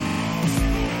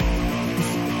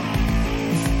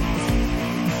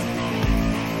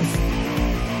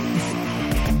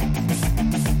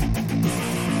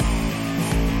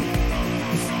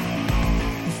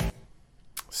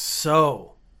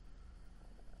So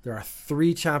there are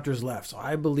 3 chapters left. So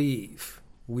I believe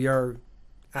we are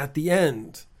at the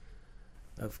end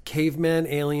of Caveman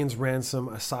Aliens Ransom,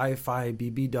 a sci-fi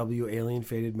BBW alien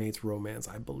fated mates romance,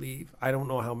 I believe. I don't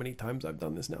know how many times I've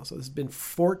done this now. So this has been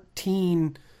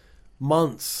 14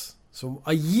 months. So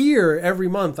a year every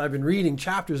month I've been reading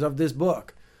chapters of this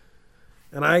book.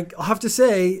 And I'll have to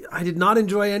say, I did not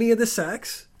enjoy any of the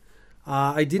sex.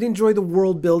 I did enjoy the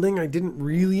world building. I didn't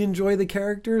really enjoy the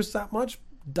characters that much.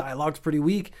 Dialogue's pretty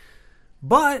weak.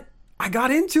 But I got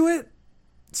into it.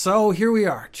 So here we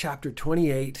are, chapter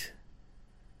 28.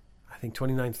 I think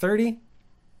 29, 30.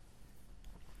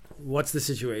 What's the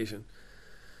situation?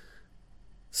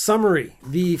 Summary.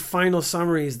 The final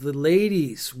summary is the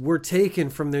ladies were taken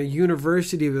from their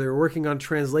university where they were working on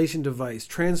translation device,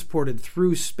 transported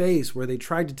through space where they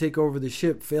tried to take over the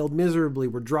ship, failed miserably,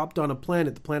 were dropped on a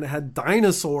planet. The planet had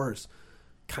dinosaurs,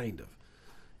 kind of.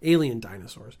 Alien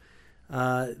dinosaurs.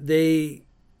 They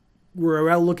were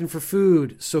out looking for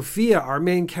food. Sophia, our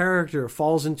main character,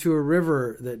 falls into a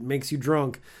river that makes you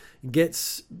drunk,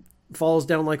 falls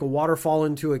down like a waterfall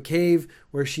into a cave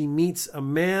where she meets a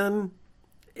man,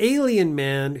 alien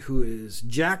man, who is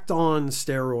jacked on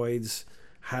steroids,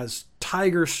 has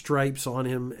tiger stripes on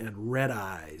him and red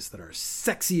eyes that are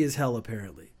sexy as hell,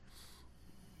 apparently.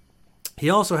 He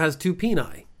also has 2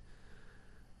 peni,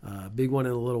 a big one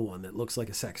and a little one that looks like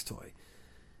a sex toy.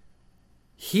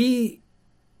 He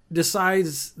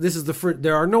decides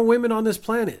there are no women on this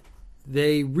planet.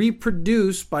 They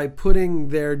reproduce by putting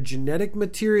their genetic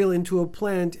material into a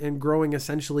plant and growing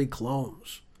essentially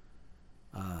clones.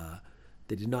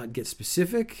 They did not get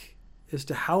specific as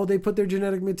to how they put their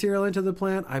genetic material into the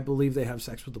plant. I believe they have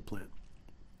sex with the plant.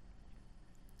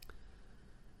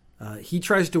 He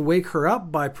tries to wake her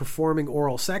up by performing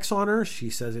oral sex on her. She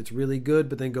says it's really good,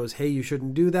 but then goes, hey, you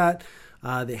shouldn't do that.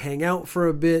 They hang out for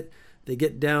a bit. They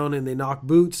get down and they knock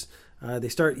boots.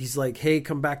 He's like, hey,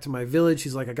 come back to my village.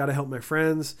 She's like, I got to help my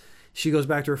friends. She goes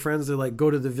back to her friends. They're like,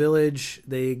 go to the village.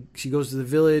 She goes to the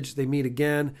village. They meet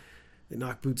again. They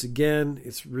knock boots again.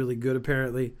 It's really good,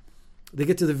 apparently. They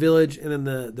get to the village, and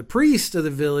then the priest of the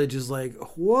village is like,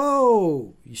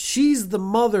 whoa, she's the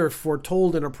mother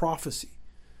foretold in a prophecy.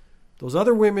 Those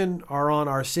other women are on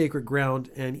our sacred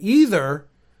ground, and either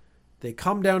they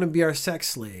come down and be our sex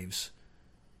slaves,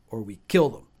 or we kill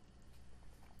them.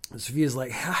 And Sophia's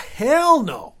like, hell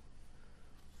no.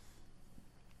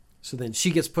 So then she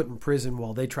gets put in prison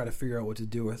while they try to figure out what to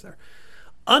do with her.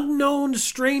 Unknown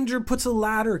stranger puts a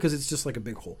ladder, because it's just like a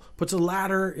big hole, puts a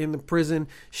ladder in the prison.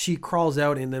 She crawls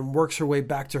out and then works her way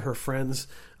back to her friends.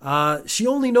 She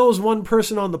only knows one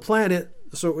person on the planet,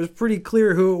 so it was pretty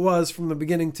clear who it was from the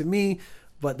beginning to me,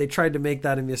 but they tried to make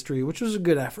that a mystery, which was a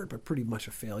good effort, but pretty much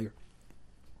a failure.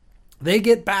 They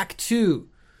get back to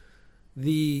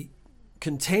the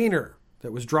container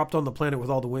that was dropped on the planet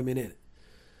with all the women in it.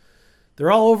 They're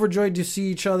all overjoyed to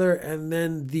see each other, and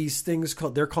then these things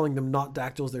they're calling them not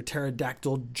dactyls, they're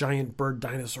pterodactyl giant bird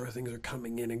dinosaur things are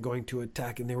coming in and going to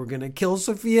attack, and they were going to kill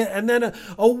Sophia, and then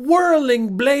a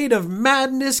whirling blade of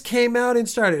madness came out and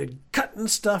started cutting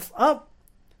stuff up.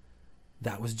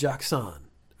 That was Jackson,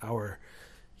 our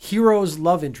hero's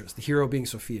love interest, the hero being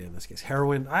Sophia in this case.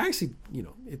 Heroine, I actually,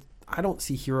 I don't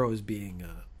see hero as being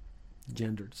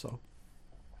gendered, so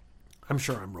I'm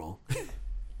sure I'm wrong.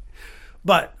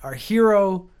 But our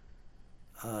hero,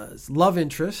 love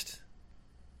interest,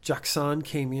 Jackson,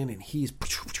 came in and he's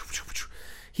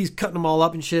cutting them all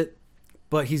up and shit,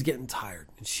 but he's getting tired.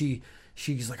 And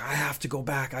she's like, I have to go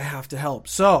back. I have to help.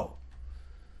 So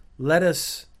let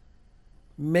us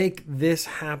make this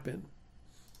happen.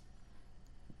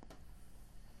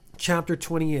 Chapter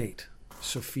 28,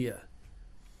 Sophia.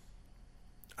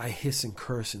 I hiss and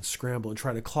curse and scramble and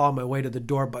try to claw my way to the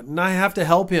door button. I have to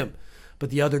help him. But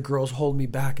the other girls hold me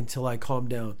back until I calm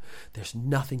down. There's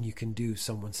nothing you can do,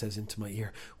 someone says into my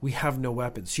ear. We have no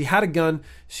weapons. She had a gun.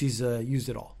 She's used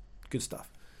it all. Good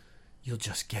stuff. You'll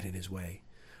just get in his way.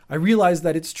 I realize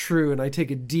that it's true, and I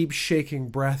take a deep, shaking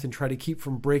breath and try to keep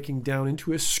from breaking down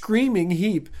into a screaming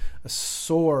heap. A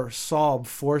sore sob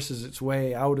forces its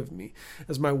way out of me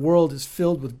as my world is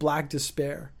filled with black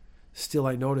despair. Still,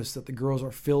 I notice that the girls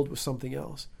are filled with something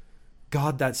else.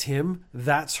 God, that's him?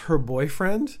 That's her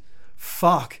boyfriend?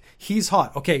 Fuck, he's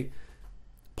hot. Okay,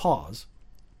 pause.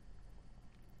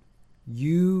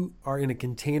 You are in a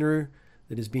container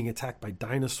that is being attacked by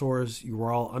dinosaurs. You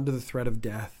are all under the threat of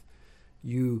death.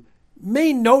 You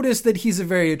may notice that he's a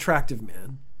very attractive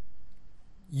man.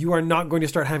 You are not going to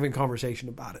start having a conversation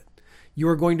about it. You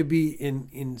are going to be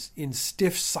in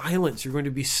stiff silence. You're going to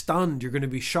be stunned. You're going to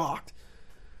be shocked.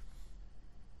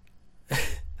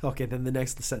 Okay, then the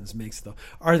next sentence makes it though.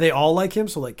 Are they all like him?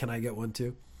 So like, can I get one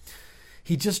too?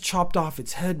 He just chopped off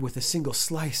its head with a single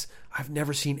slice. I've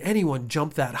never seen anyone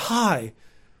jump that high.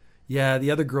 Yeah,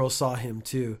 the other girls saw him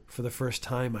too. For the first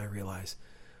time, I realize.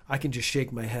 I can just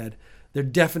shake my head. They're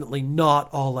definitely not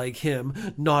all like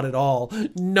him. Not at all.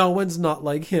 No one's not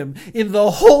like him in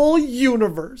the whole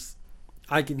universe.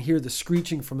 I can hear the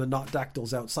screeching from the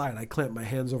knotdactyls outside. I clamp my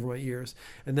hands over my ears,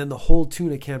 and then the whole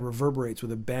tuna can reverberates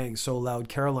with a bang so loud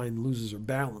Caroline loses her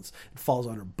balance and falls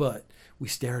on her butt. We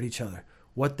stare at each other.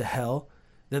 What the hell?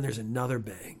 Then there's another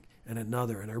bang and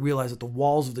another, and I realize that the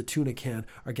walls of the tuna can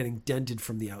are getting dented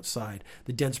from the outside.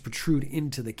 The dents protrude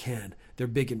into the can. They're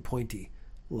big and pointy.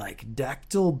 Like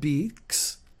dactyl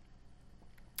beaks.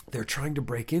 They're trying to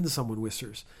break in, someone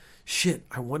whispers. Shit,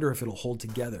 I wonder if it'll hold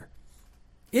together.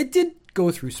 It did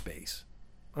go through space.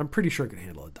 I'm pretty sure it could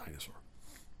handle a dinosaur.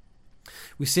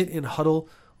 We sit in huddle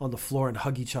on the floor and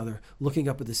hug each other, looking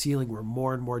up at the ceiling where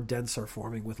more and more dents are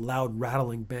forming with loud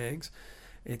rattling bangs.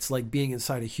 It's like being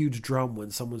inside a huge drum when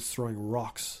someone's throwing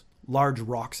large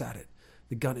rocks at it.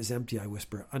 The gun is empty, I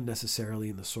whisper, unnecessarily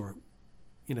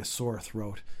in a sore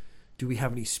throat. Do we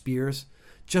have any spears?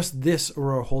 Just this.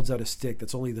 Aurora holds out a stick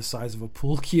that's only the size of a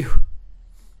pool cue.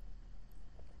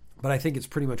 But I think it's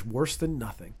pretty much worse than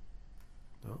nothing.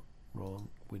 Oh, wrong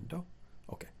window.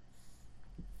 Okay.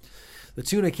 The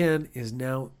tuna can is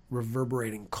now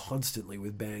reverberating constantly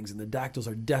with bangs, and the dactyls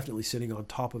are definitely sitting on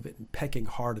top of it and pecking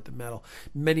hard at the metal.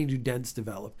 Many new dents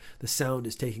develop. The sound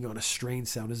is taking on a strained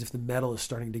sound, as if the metal is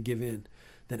starting to give in.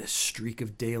 Then a streak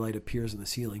of daylight appears in the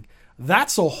ceiling.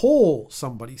 That's a hole,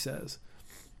 somebody says.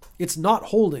 It's not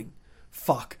holding.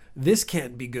 Fuck, this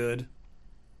can't be good.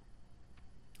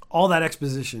 All that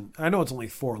exposition, I know it's only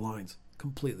 4 lines,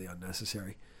 completely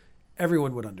unnecessary.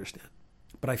 Everyone would understand.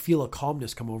 But I feel a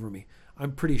calmness come over me.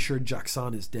 I'm pretty sure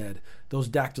Jackson is dead. Those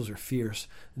dactyls are fierce,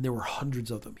 and there were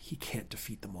hundreds of them. He can't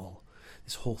defeat them all.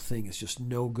 This whole thing is just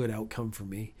no good outcome for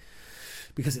me.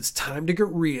 Because it's time to get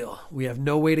real. We have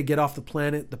no way to get off the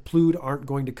planet. The Plood aren't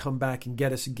going to come back and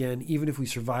get us again. Even if we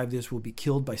survive this, we'll be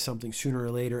killed by something sooner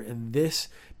or later. And this,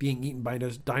 being eaten by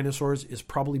dinosaurs, is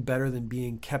probably better than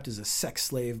being kept as a sex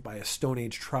slave by a Stone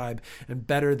Age tribe, and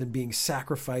better than being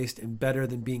sacrificed, and better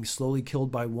than being slowly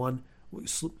killed by one.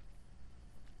 This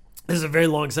is a very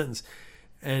long sentence.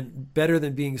 And better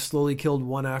than being slowly killed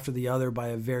one after the other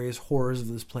by various horrors of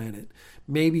this planet.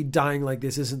 Maybe dying like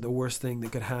this isn't the worst thing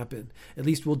that could happen. At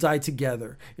least we'll die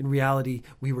together. In reality,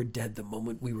 we were dead the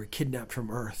moment we were kidnapped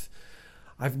from Earth.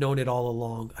 I've known it all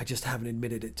along. I just haven't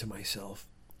admitted it to myself.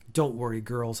 Don't worry,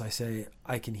 girls, I say.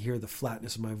 I can hear the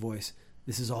flatness of my voice.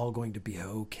 This is all going to be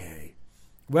okay.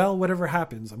 Well, whatever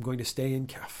happens, I'm going to stay in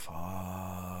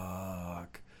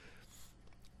Fuck.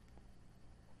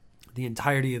 The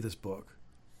entirety of this book.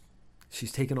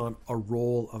 She's taken on a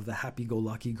role of the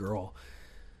happy-go-lucky girl.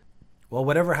 Well,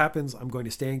 whatever happens, I'm going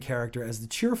to stay in character as the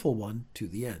cheerful one to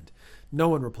the end. No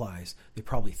one replies. They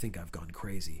probably think I've gone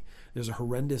crazy. There's a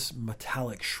horrendous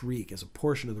metallic shriek as a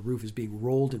portion of the roof is being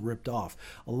rolled and ripped off.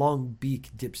 A long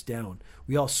beak dips down.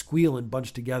 We all squeal and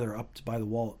bunch together up to the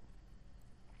wall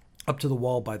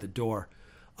by the door.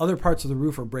 Other parts of the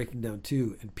roof are breaking down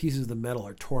too, and pieces of the metal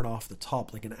are torn off the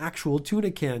top like an actual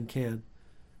tuna can.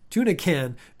 Tuna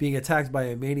can being attacked by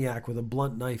a maniac with a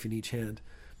blunt knife in each hand.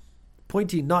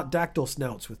 Pointy, not dactyl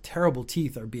snouts with terrible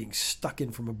teeth are being stuck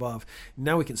in from above.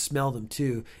 Now we can smell them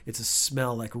too. It's a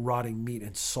smell like rotting meat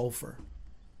and sulfur.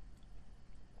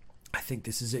 I think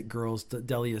this is it, girls,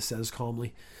 Delia says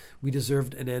calmly. We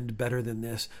deserved an end better than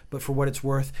this, but for what it's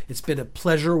worth, it's been a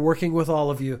pleasure working with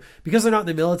all of you. Because they're not in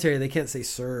the military, they can't say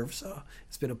serve, so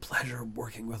it's been a pleasure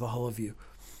working with all of you.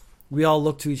 We all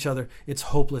look to each other. It's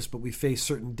hopeless, but we face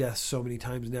certain deaths so many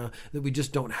times now that we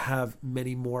just don't have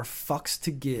many more fucks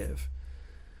to give.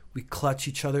 We clutch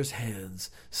each other's hands,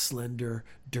 slender,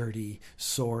 dirty,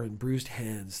 sore, and bruised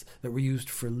hands that were used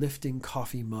for lifting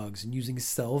coffee mugs and using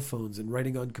cell phones and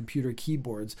writing on computer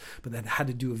keyboards, but that had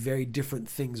to do very different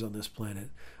things on this planet.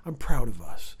 I'm proud of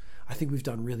us. I think we've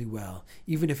done really well,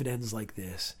 even if it ends like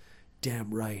this.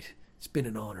 Damn right. It's been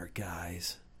an honor,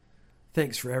 guys.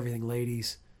 Thanks for everything,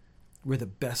 ladies. We're the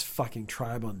best fucking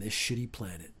tribe on this shitty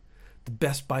planet. The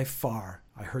best by far.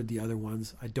 I heard the other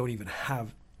ones don't even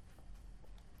have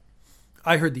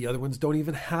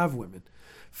women.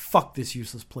 Fuck this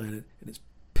useless planet and its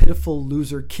pitiful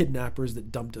loser kidnappers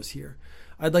that dumped us here.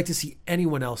 I'd like to see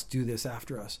anyone else do this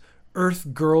after us.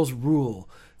 Earth girls rule.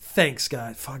 Thanks,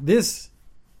 God. Fuck, this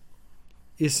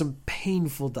is some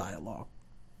painful dialogue.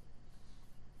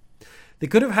 They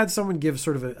could have had someone give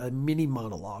sort of a mini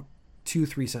monologue.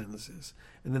 2-3 sentences,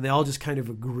 and then they all just kind of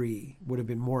agree would have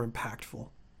been more impactful.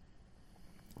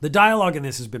 The dialogue in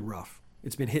this has been rough.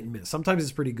 It's been hit and miss. Sometimes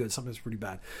it's pretty good. Sometimes it's pretty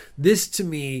bad. This, to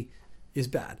me, is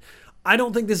bad. I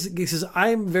don't think this is,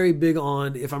 I'm very big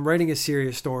on, if I'm writing a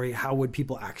serious story, how would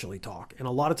people actually talk? And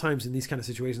a lot of times in these kind of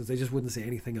situations, they just wouldn't say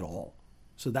anything at all.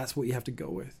 So that's what you have to go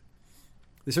with.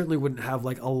 They certainly wouldn't have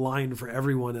like a line for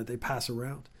everyone that they pass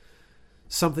around.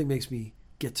 Something makes me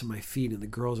get to my feet and the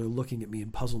girls are looking at me in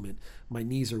puzzlement. My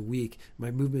knees are weak. My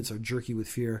movements are jerky with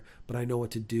fear, but I know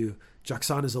what to do.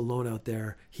 Jackson is alone out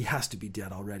there. He has to be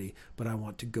dead already, but I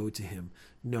want to go to him.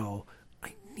 No,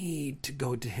 I need to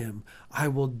go to him. I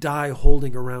will die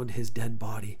holding around his dead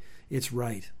body. It's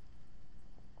right.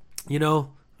 You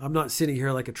know, I'm not sitting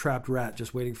here like a trapped rat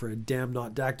just waiting for a damn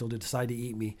Notdactyl to decide to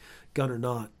eat me, gun or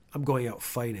not. I'm going out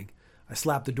fighting. I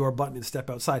slap the door button and step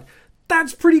outside.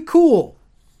 That's pretty cool.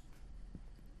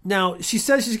 Now, she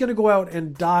says she's going to go out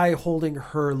and die holding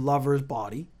her lover's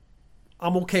body.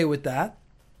 I'm okay with that.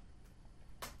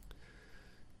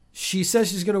 She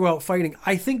says she's going to go out fighting.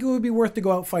 I think it would be worth to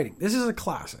go out fighting. This is a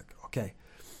classic, okay?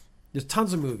 There's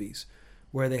tons of movies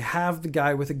where they have the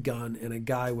guy with a gun and a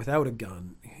guy without a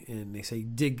gun, and they say,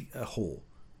 dig a hole.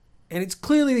 And it's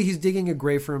clearly that he's digging a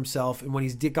grave for himself, and when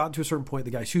he's got to a certain point,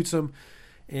 the guy shoots him,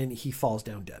 and he falls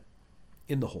down dead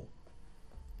in the hole.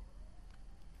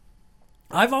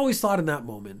 I've always thought in that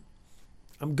moment,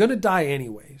 I'm going to die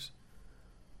anyways.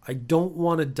 I don't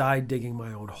want to die digging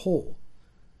my own hole.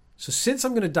 So since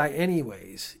I'm going to die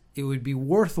anyways, it would be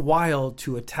worthwhile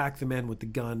to attack the man with the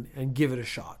gun and give it a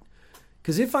shot.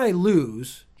 Because if I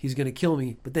lose, he's going to kill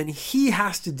me, but then he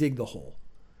has to dig the hole.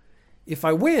 If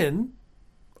I win,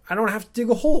 I don't have to dig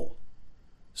a hole.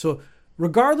 So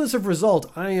regardless of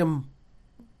result, I am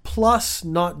plus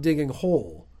not digging a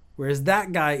hole. Whereas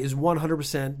that guy is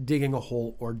 100% digging a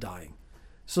hole or dying.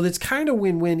 So it's kind of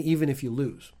win-win even if you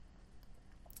lose.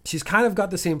 She's kind of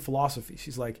got the same philosophy.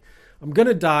 She's like, I'm going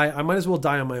to die. I might as well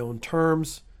die on my own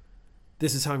terms.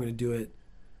 This is how I'm going to do it.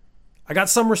 I got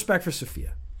some respect for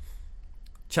Sophia.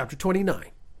 Chapter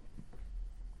 29.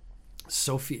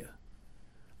 Sophia.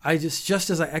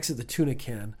 Just as I exit the tuna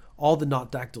can, all the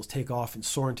Notdactyls take off and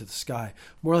soar into the sky,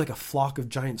 more like a flock of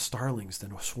giant starlings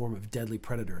than a swarm of deadly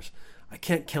predators. I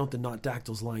can't count the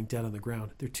Notdactyls lying dead on the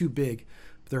ground. They're too big,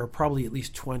 but there are probably at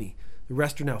least 20. The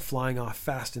rest are now flying off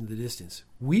fast into the distance.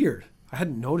 Weird. I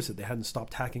hadn't noticed that they hadn't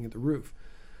stopped hacking at the roof.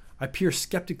 I peer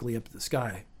skeptically up at the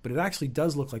sky, but it actually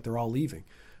does look like they're all leaving.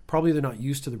 Probably they're not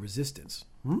used to the resistance.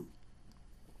 And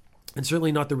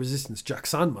certainly not the resistance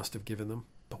Jackson must have given them.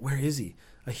 But where is he?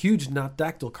 A huge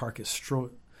Notdactyl carcass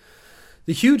strewn.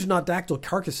 The huge Notdactyl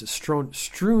carcasses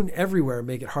strewn everywhere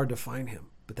make it hard to find him.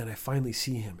 But then I finally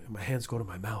see him, and my hands go to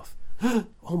my mouth.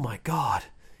 Oh my God!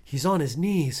 He's on his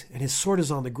knees, and his sword is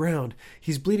on the ground.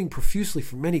 He's bleeding profusely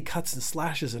from many cuts and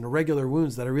slashes and irregular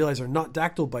wounds that I realize are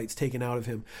Notdactyl bites taken out of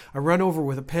him. I run over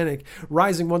with a panic,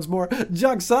 rising once more.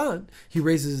 Jackson! He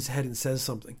raises his head and says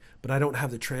something, but I don't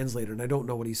have the translator, and I don't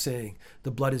know what he's saying.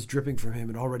 The blood is dripping from him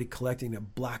and already collecting a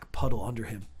black puddle under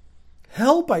him.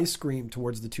 Help! I scream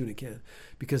towards the tuna can,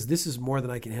 because this is more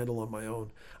than I can handle on my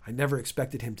own. I never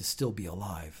expected him to still be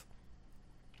alive.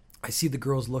 I see the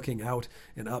girls looking out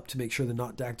and up to make sure the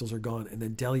Notdactyls are gone, and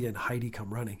then Delia and Heidi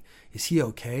come running. Is he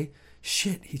okay?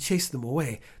 Shit, he chased them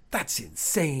away. That's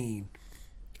insane.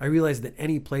 I realize that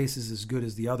any place is as good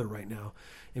as the other right now,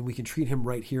 and we can treat him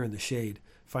right here in the shade.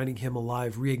 Finding him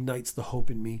alive reignites the hope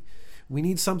in me. We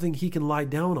need something he can lie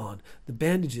down on. The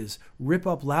bandages. Rip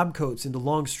up lab coats into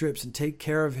long strips and take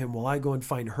care of him while I go and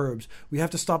find herbs. We have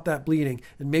to stop that bleeding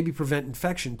and maybe prevent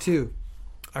infection too.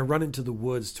 I run into the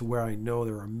woods to where I know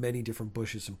there are many different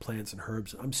bushes and plants and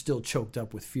herbs. I'm still choked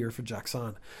up with fear for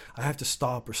Jackson. I have to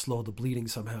stop or slow the bleeding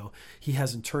somehow. If he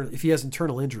has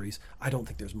internal injuries, I don't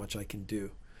think there's much I can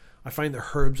do. I find the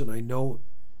herbs and I know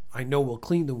will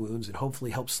clean the wounds and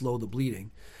hopefully help slow the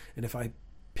bleeding. And if I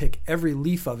pick every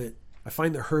leaf of it, I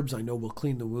find the herbs I know will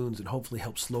clean the wounds and hopefully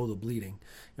help slow the bleeding.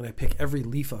 And I pick every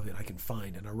leaf of it I can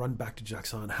find, and I run back to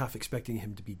Jackson, half expecting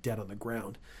him to be dead on the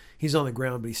ground. He's on the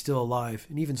ground, but he's still alive,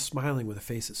 and even smiling with a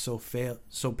face that's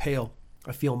so pale.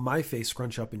 I feel my face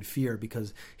scrunch up in fear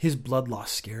because his blood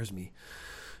loss scares me.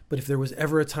 But if there was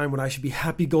ever a time when I should be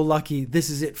happy-go-lucky,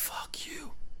 this is it. Fuck you.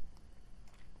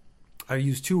 I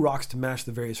use 2 rocks to mash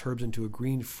the various herbs into a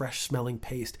green, fresh-smelling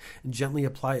paste and gently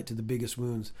apply it to the biggest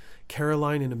wounds.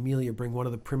 Caroline and Amelia bring one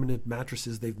of the primitive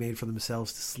mattresses they've made for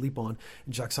themselves to sleep on,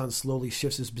 and Jackson slowly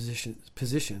shifts his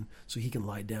position so he can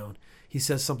lie down. He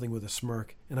says something with a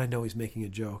smirk, and I know he's making a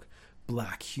joke.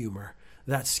 Black humor.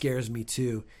 That scares me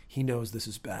too. He knows this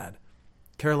is bad.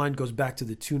 Caroline goes back to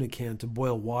the tuna can to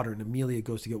boil water, and Amelia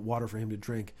goes to get water for him to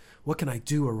drink. What can I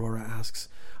do? Aurora asks.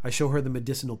 I show her the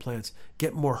medicinal plants.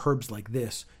 Get more herbs like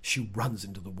this. She runs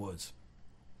into the woods.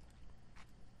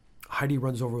 Heidi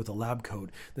runs over with a lab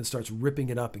coat, then starts ripping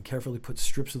it up and carefully puts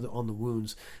strips of it on the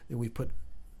wounds that we've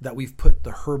put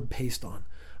the herb paste on.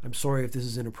 I'm sorry if this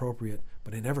is inappropriate,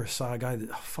 but I never saw a guy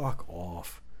that... fuck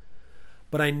off.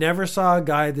 But I never saw a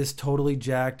guy this totally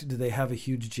jacked. Do they have a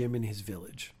huge gym in his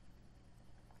village?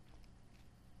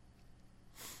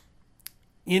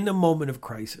 In a moment of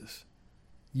crisis,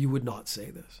 you would not say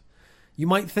this. You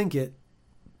might think it.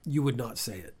 You would not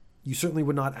say it. You certainly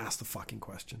would not ask the fucking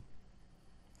question.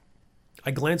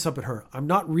 I glance up at her. I'm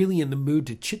not really in the mood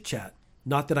to chit-chat.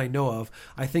 Not that I know of.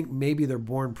 I think maybe they're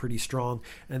born pretty strong,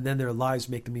 and then their lives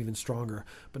make them even stronger.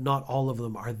 But not all of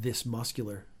them are this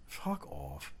muscular. Fuck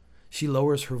off. She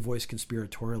lowers her voice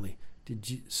conspiratorially. Did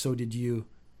you?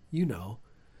 You know.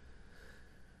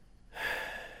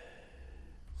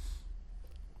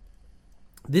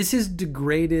 This has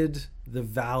degraded the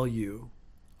value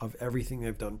of everything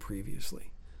they've done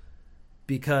previously,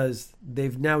 because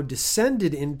they've now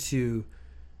descended into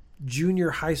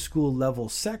junior high school level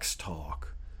sex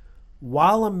talk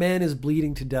while a man is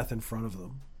bleeding to death in front of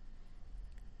them,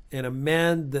 and a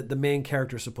man that the main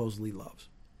character supposedly loves.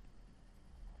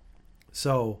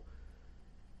 So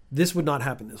this would not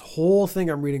happen. This whole thing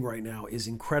I'm reading right now is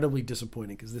incredibly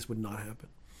disappointing, because this would not happen.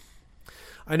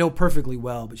 I know perfectly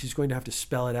well, but she's going to have to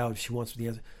spell it out if she wants the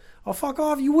answer. Oh, fuck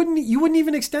off. You wouldn't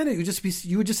even extend it.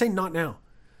 You would just say not now.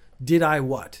 Did I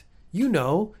what? You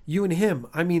know, you and him.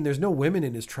 I mean, there's no women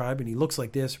in his tribe, and he looks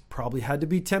like this. Probably had to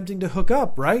be tempting to hook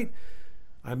up, right?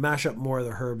 I mash up more of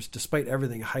the herbs. Despite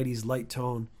everything, Heidi's light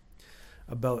tone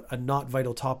about a not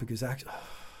vital topic is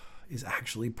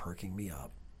actually perking me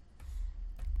up.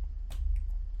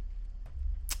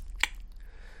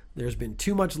 There's been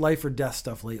too much life or death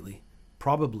stuff lately.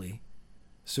 Probably.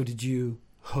 So did you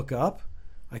hook up?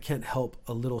 I can't help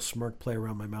a little smirk play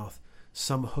around my mouth.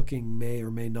 Some hooking may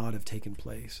or may not have taken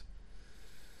place.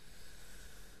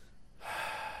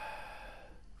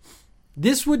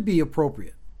 This would be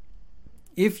appropriate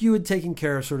if you had taken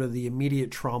care of sort of the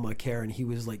immediate trauma care and he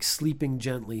was like sleeping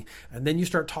gently, and then you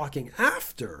start talking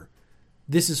after.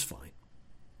 This is fine.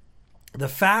 The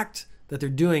fact that they're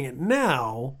doing it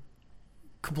now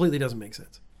completely doesn't make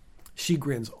sense. She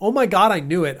grins. Oh my God, I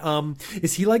knew it.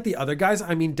 Is he like the other guys?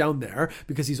 I mean, down there,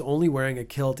 because he's only wearing a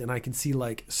kilt and I can see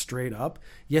like straight up.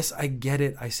 Yes, I get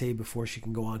it, I say before she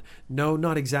can go on. No,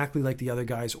 not exactly like the other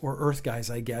guys or Earth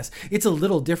guys, I guess. It's a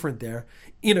little different there.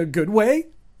 In a good way.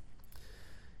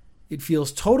 It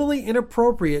feels totally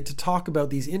inappropriate to talk about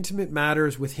these intimate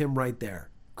matters with him right there.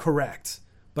 Correct.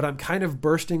 But I'm kind of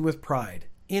bursting with pride.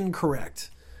 Incorrect.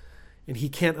 And he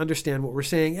can't understand what we're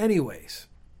saying anyways.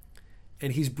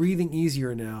 And he's breathing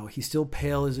easier now. He's still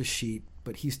pale as a sheet,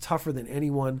 but he's tougher than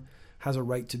anyone has a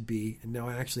right to be. And now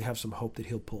I actually have some hope that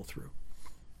he'll pull through.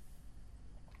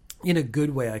 In a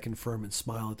good way, I confirm and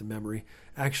smile at the memory.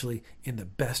 Actually, in the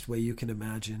best way you can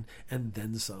imagine, and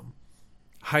then some.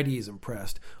 Heidi is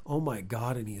impressed. Oh my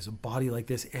God, and he has a body like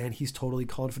this, and he's totally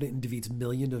confident and defeats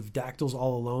millions of dactyls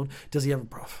all alone. Does he have a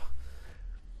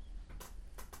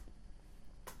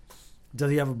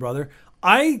brother?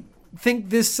 I think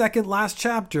this second last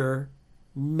chapter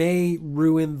may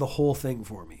ruin the whole thing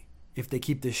for me if they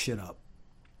keep this shit up.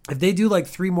 If they do like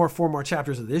 4 more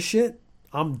chapters of this shit,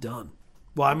 I'm done.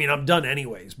 Well, I mean, I'm done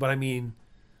anyways, but I mean,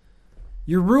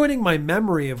 you're ruining my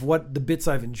memory of what the bits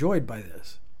I've enjoyed by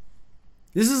this.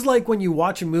 This is like when you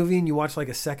watch a movie and you watch like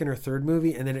a second or third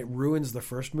movie and then it ruins the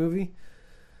first movie.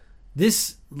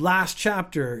 This last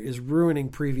chapter is ruining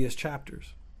previous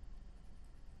chapters.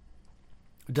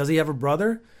 Does he have a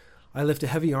brother? I lift a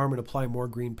heavy arm and apply more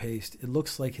green paste. It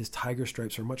looks like his tiger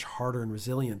stripes are much harder and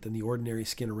resilient than the ordinary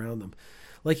skin around them.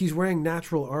 Like he's wearing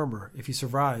natural armor. If he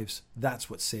survives, that's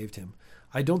what saved him.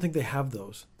 I don't think they have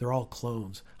those. They're all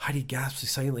clones. Heidi gasps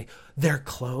excitedly. They're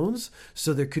clones?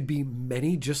 So there could be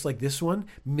many just like this one?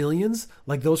 Millions?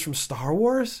 Like those from Star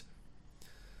Wars?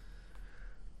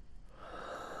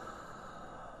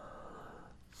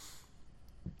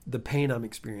 The pain I'm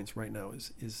experiencing right now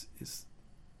is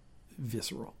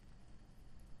visceral.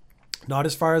 Not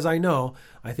as far as I know.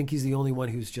 I think he's the only one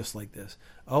who's just like this.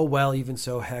 Oh, well, even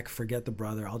so, heck, forget the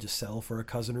brother. I'll just settle for a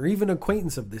cousin or even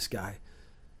acquaintance of this guy.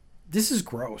 This is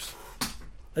gross.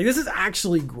 Like, this is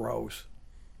actually gross.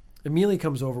 Amelia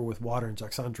comes over with water and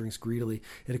Jackson drinks greedily.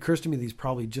 It occurs to me that he's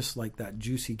probably just like that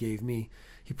juice he gave me.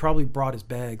 He probably brought his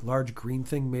bag, large green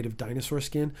thing made of dinosaur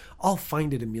skin. I'll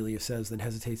find it, Amelia says, then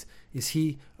hesitates. Is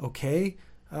he okay?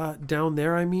 Down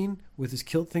there, I mean, with his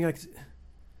kilt thing.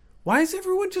 Why is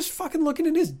everyone just fucking looking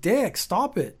at his dick?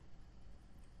 Stop it.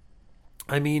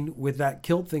 I mean, with that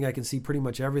kilt thing, I can see pretty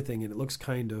much everything, and it looks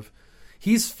kind of...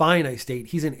 He's fine, I state.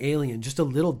 He's an alien, just a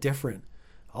little different.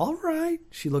 All right.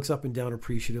 She looks up and down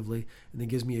appreciatively and then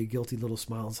gives me a guilty little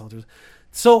smile and saunters.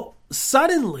 So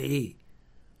suddenly,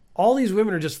 all these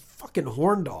women are just fucking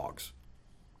horn dogs.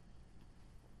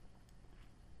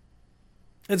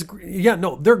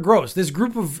 They're gross. This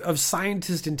group of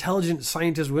intelligent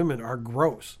scientist women are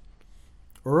gross.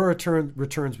 Aurora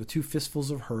returns with 2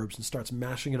 fistfuls of herbs and starts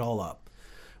mashing it all up.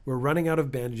 We're running out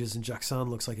of bandages, and Jackson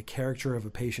looks like a caricature of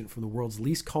a patient from the world's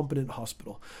least competent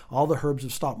hospital. All the herbs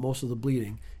have stopped most of the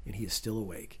bleeding, and he is still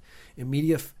awake.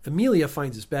 Amelia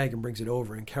finds his bag and brings it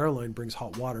over, and Caroline brings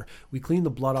hot water. We clean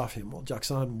the blood off him, while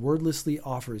Jackson wordlessly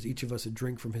offers each of us a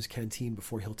drink from his canteen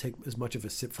before he'll take as much of a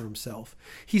sip for himself.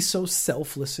 He's so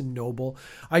selfless and noble.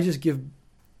 I just give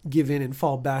in and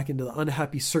fall back into the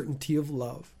unhappy certainty of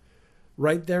love.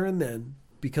 Right there and then,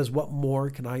 because what more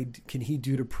can he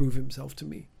do to prove himself to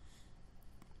me?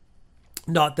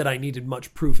 Not that I needed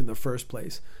much proof in the first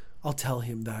place. I'll tell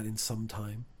him that in some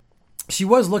time. She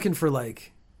was looking for,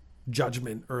 like,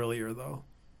 judgment earlier, though.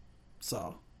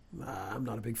 So, I'm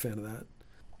not a big fan of that.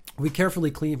 We carefully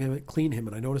clean him,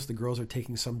 and I notice the girls are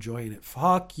taking some joy in it.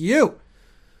 Fuck you!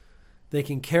 They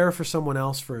can care for someone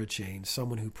else for a change,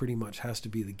 someone who pretty much has to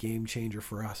be the game changer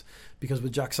for us. Because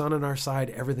with Jackson on our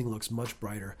side, everything looks much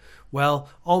brighter. Well,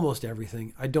 almost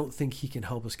everything. I don't think he can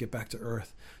help us get back to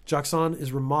Earth. Jackson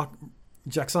is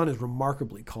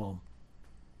remarkably calm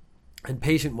and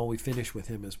patient while we finish with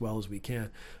him as well as we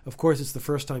can. Of course, it's the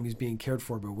first time he's being cared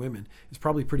for by women. It's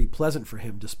probably pretty pleasant for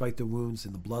him, despite the wounds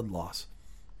and the blood loss.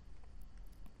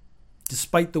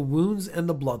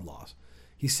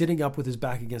 He's sitting up with his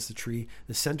back against the tree,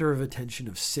 the center of attention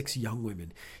of 6 young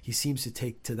women. He seems to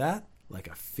take to that like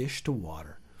a fish to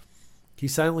water. He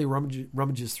silently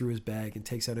rummages through his bag and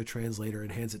takes out a translator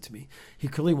and hands it to me. He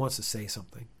clearly wants to say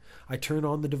something. I turn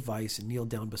on the device and kneel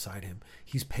down beside him.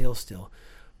 He's pale still,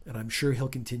 and I'm sure he'll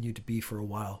continue to be for a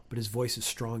while, but his voice is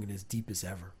strong and as deep as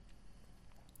ever.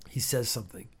 He says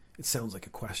something. It sounds like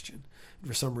a question. And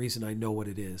for some reason, I know what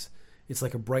it is. It's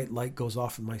like a bright light goes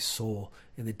off in my soul,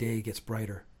 and the day gets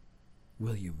brighter.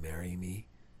 Will you marry me?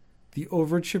 The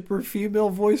over-chipper female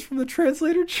voice from the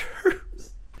translator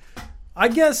chirps. I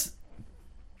guess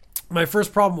my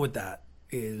first problem with that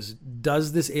is,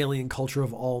 does this alien culture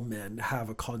of all men have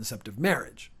a concept of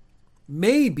marriage?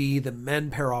 Maybe the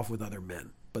men pair off with other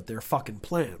men, but they're fucking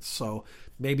plants. So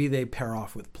maybe they pair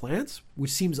off with plants,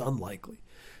 which seems unlikely.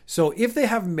 So if they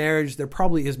have marriage, there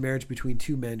probably is marriage between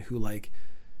 2 men who like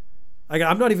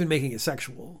I'm not even making it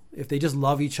sexual. If they just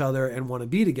love each other and want to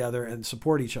be together and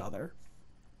support each other,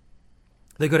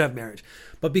 they could have marriage.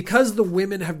 But because the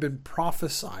women have been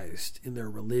prophesized in their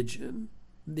religion,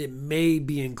 it may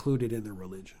be included in their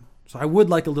religion. So I would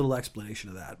like a little explanation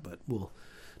of that, but we'll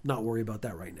not worry about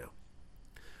that right now.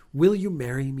 Will you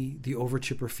marry me? The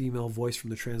over-chipper female voice from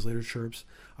the translator chirps.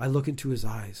 I look into his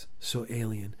eyes, so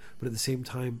alien, but at the same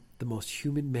time, the most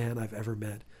human man I've ever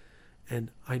met. And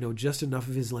I know just enough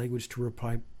of his language to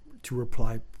reply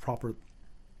properly.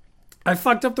 I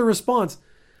fucked up the response.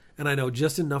 And I know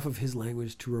just enough of his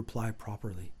language to reply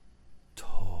properly. To.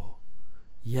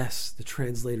 Yes, the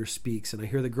translator speaks, and I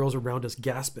hear the girls around us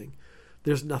gasping.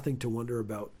 There's nothing to wonder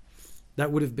about.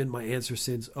 That would have been my answer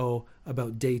since,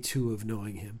 about day 2 of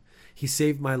knowing him. He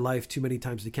saved my life too many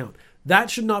times to count. That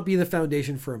should not be the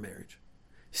foundation for a marriage.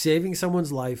 Saving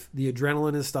someone's life, the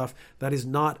adrenaline and stuff, that is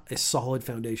not a solid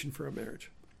foundation for a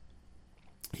marriage.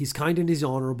 He's kind and he's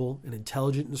honorable and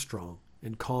intelligent and strong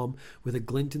and calm with a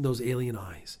glint in those alien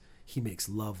eyes. He makes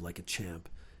love like a champ,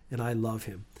 and I love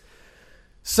him.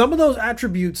 Some of those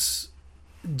attributes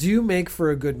do make for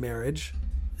a good marriage.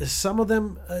 Some of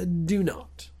them do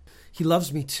not. He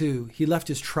loves me too. He left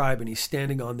his tribe and he's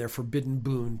standing on their forbidden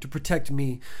boon to protect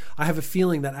me. I have a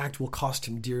feeling that act will cost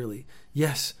him dearly.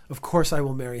 Yes, of course I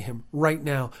will marry him. Right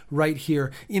now, right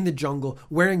here, in the jungle,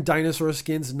 wearing dinosaur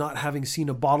skins and not having seen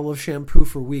a bottle of shampoo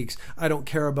for weeks. I don't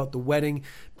care about the wedding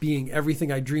being everything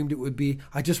I dreamed it would be.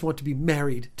 I just want to be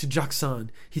married to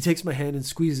Jackson. He takes my hand and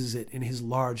squeezes it in his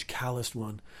large, calloused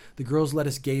one. The girls let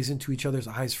us gaze into each other's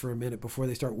eyes for a minute before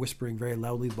they start whispering very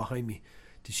loudly behind me.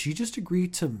 Did she just agree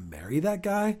to marry that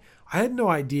guy? I had no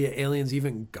idea aliens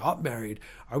even got married.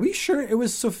 Are we sure it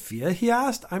was Sophia, he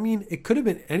asked? I mean, it could have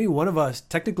been any one of us,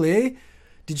 technically.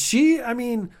 Did she? I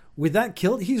mean, with that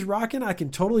kilt he's rocking, I can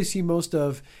totally see most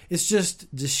of... It's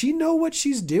just, does she know what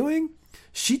she's doing?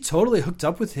 She totally hooked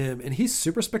up with him, and he's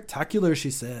super spectacular,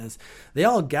 she says. They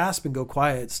all gasp and go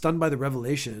quiet, stunned by the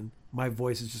revelation. My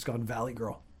voice has just gone Valley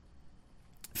Girl.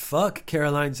 Fuck,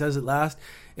 Caroline says at last.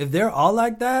 If they're all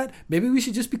like that, maybe we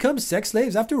should just become sex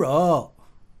slaves after all.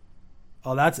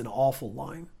 Oh, that's an awful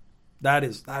line. That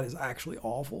is actually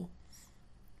awful.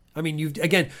 I mean,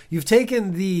 you've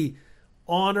taken the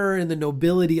honor and the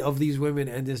nobility of these women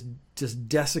and just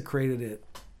desecrated it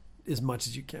as much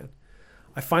as you can.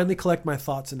 I finally collect my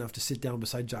thoughts enough to sit down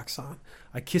beside Jackson.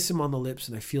 I kiss him on the lips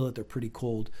and I feel that they're pretty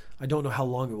cold. I don't know how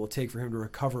long it will take for him to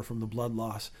recover from the blood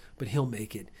loss, but he'll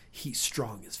make it. He's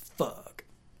strong as fuck.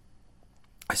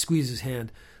 I squeeze his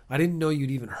hand. I didn't know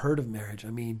you'd even heard of marriage.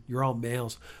 I mean, you're all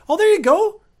males. Oh, there you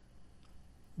go.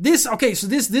 This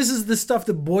is the stuff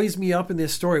that buoys me up in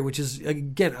this story, which is,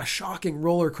 again, a shocking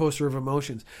roller coaster of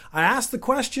emotions. I asked the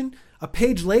question a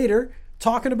page later,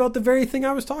 talking about the very thing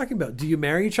I was talking about. Do you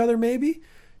marry each other, maybe?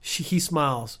 He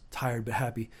smiles, tired but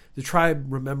happy. The tribe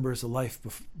remembers a life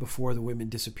before the women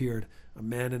disappeared. A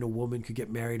man and a woman could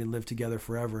get married and live together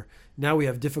forever. Now we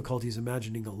have difficulties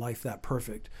imagining a life that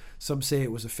perfect. Some say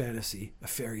it was a fantasy, a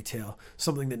fairy tale,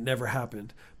 something that never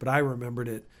happened. But I remembered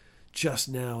it just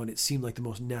now, and it seemed like the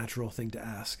most natural thing to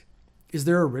ask. Is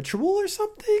there a ritual or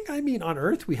something? I mean, on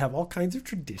Earth, we have all kinds of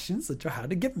traditions that are how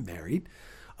to get married.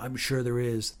 I'm sure there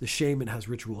is. The shaman has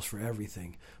rituals for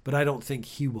everything, but I don't think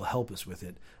he will help us with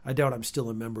it. I doubt I'm still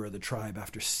a member of the tribe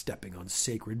after stepping on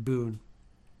sacred boon.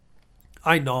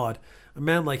 I nod. A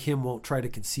man like him won't try to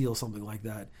conceal something like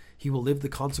that. He will live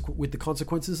with the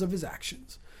consequences of his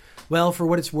actions. Well, for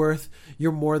what it's worth,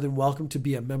 you're more than welcome to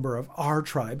be a member of our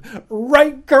tribe.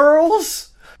 Right,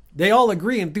 girls? They all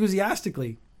agree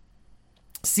enthusiastically.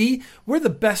 See, we're the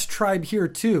best tribe here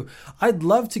too. I'd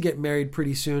love to get married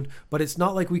pretty soon, but it's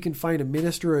not like we can find a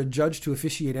minister or a judge to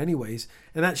officiate anyways,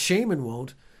 and that shaman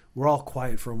won't. We're all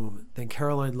quiet for a moment. Then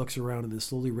Caroline looks around and then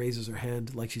slowly raises her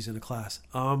hand like she's in a class.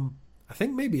 I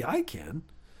think maybe I can.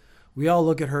 We all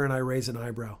look at her and I raise an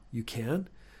eyebrow. You can?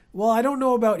 Well, I don't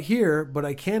know about here, but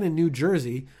I can in New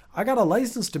Jersey. I got a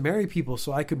license to marry people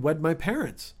so I could wed my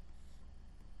parents.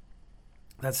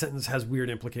 That sentence has weird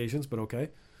implications, but okay.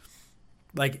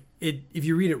 Like, if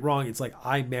you read it wrong, it's like,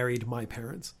 I married my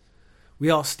parents. We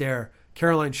all stare.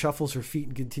 Caroline shuffles her feet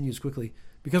and continues quickly.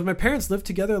 Because my parents lived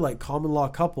together like common law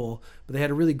couple, but they had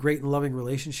a really great and loving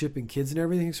relationship and kids and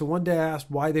everything. So one day I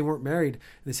asked why they weren't married, and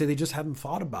they said they just hadn't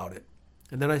thought about it.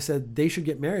 And then I said they should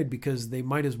get married because they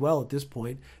might as well at this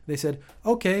point. And they said,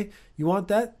 okay, you want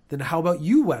that? Then how about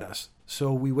you wed us?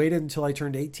 So we waited until I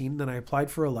turned 18, then I applied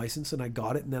for a license and I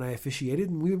got it, and then I officiated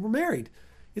and we were married.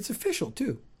 It's official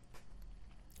too.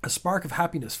 A spark of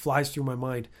happiness flies through my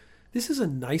mind. This is a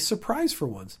nice surprise for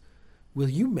once. Will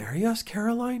you marry us,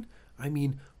 Caroline? I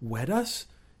mean, wed us?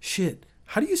 Shit.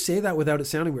 How do you say that without it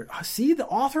sounding weird? See, the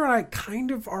author and I kind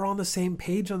of are on the same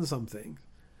page on something.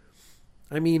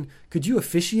 I mean, could you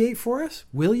officiate for us?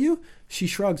 Will you? She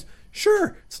shrugs.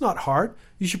 Sure, it's not hard.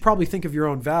 You should probably think of your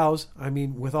own vows. I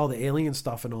mean, with all the alien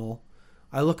stuff and all.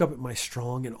 I look up at my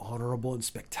strong and honorable and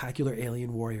spectacular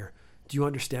alien warrior. Do you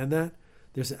understand that?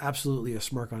 There's absolutely a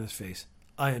smirk on his face.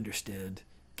 I understand.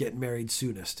 Get married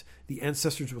soonest. The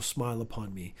ancestors will smile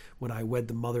upon me when I wed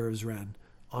the mother of Zren.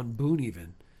 On Boone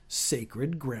even.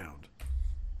 Sacred ground.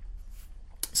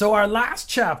 So our last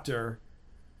chapter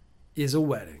is a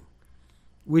wedding,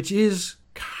 which is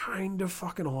kind of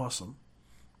fucking awesome.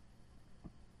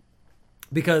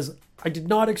 Because I did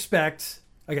not expect...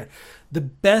 Again, the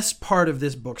best part of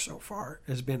this book so far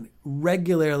has been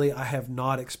regularly I have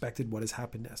not expected what has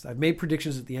happened next. I've made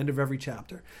predictions at the end of every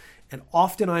chapter, and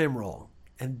often I am wrong.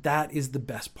 And that is the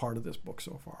best part of this book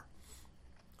so far.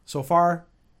 So far,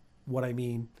 what I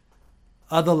mean,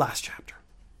 the last chapter.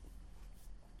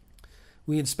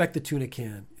 We inspect the tuna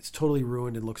can. It's totally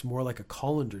ruined and looks more like a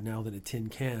colander now than a tin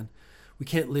can. We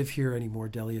can't live here anymore,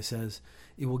 Delia says.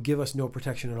 It will give us no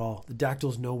protection at all. The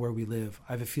dactyls know where we live.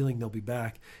 I have a feeling they'll be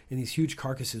back, and these huge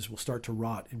carcasses will start to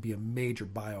rot and be a major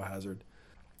biohazard.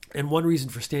 And one reason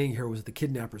for staying here was that the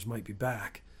kidnappers might be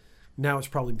back. Now it's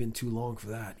probably been too long for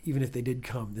that. Even if they did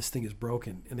come, this thing is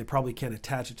broken, and they probably can't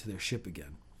attach it to their ship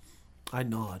again. I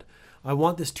nod. I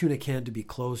want this tuna can to be a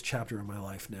closed chapter in my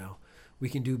life now. We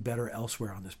can do better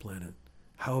elsewhere on this planet.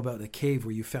 How about the cave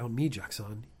where you found me,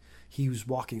 Jackson? He was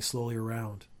walking slowly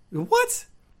around. What?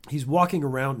 He's walking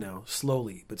around now,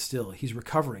 slowly, but still. He's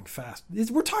recovering fast.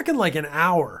 We're talking like an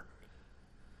hour.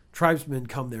 Tribesmen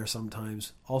come there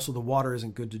sometimes. Also, the water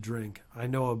isn't good to drink. I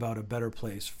know about a better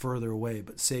place, further away,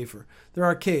 but safer. There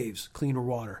are caves, cleaner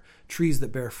water, trees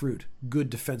that bear fruit, good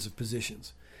defensive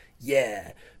positions.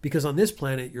 Yeah, because on this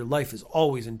planet, your life is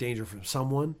always in danger from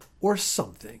someone or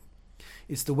something.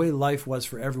 It's the way life was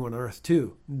for everyone on Earth,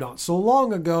 too. Not so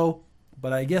long ago,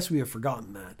 but I guess we have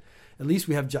forgotten that. At least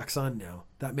we have Jackson now.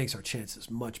 That makes our chances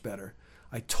much better.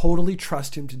 I totally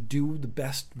trust him to do the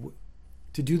best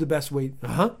way.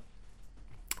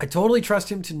 I totally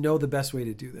trust him to know the best way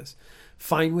to do this.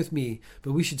 Fine with me,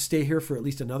 but we should stay here for at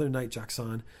least another night,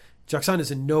 Jackson. Jackson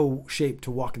is in no shape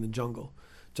to walk in the jungle.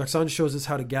 Jackson shows us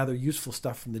how to gather useful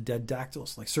stuff from the dead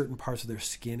dactyls, like certain parts of their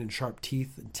skin and sharp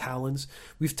teeth and talons.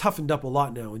 We've toughened up a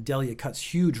lot now, and Delia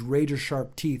cuts huge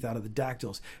razor-sharp teeth out of the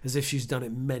dactyls, as if she's done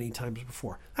it many times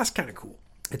before. That's kind of cool.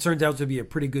 It turns out to be a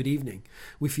pretty good evening.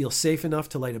 We feel safe enough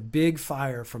to light a big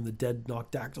fire from the dead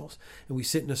noctactyls, and we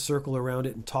sit in a circle around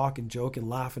it and talk and joke and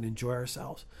laugh and enjoy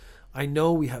ourselves. I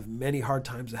know we have many hard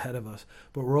times ahead of us,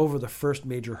 but we're over the first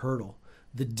major hurdle,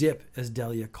 the dip, as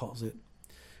Delia calls it.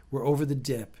 We're over the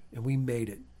dip, and we made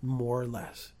it, more or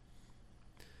less.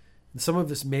 And some of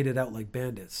us made it out like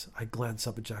bandits. I glance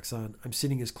up at Jackson. I'm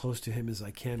sitting as close to him as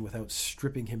I can without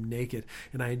stripping him naked,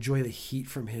 and I enjoy the heat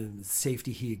from him and the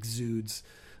safety he exudes.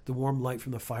 The warm light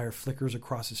from the fire flickers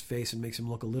across his face and makes him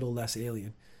look a little less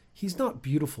alien. He's not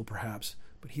beautiful, perhaps,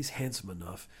 but he's handsome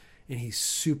enough, and he's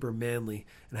super manly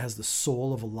and has the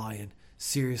soul of a lion.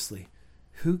 Seriously,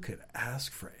 who could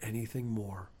ask for anything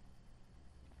more?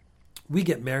 We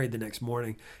get married the next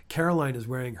morning. Caroline is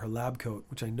wearing her lab coat,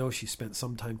 which I know she spent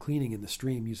some time cleaning in the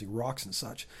stream using rocks and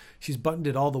such. She's buttoned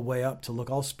it all the way up to look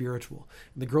all spiritual,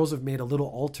 and the girls have made a little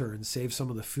altar and saved some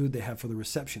of the food they have for the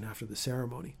reception after the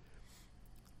ceremony.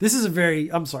 This is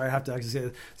I have to actually say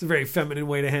this, it's a very feminine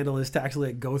way to handle this, to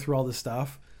actually go through all this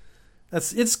stuff.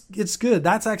 It's good.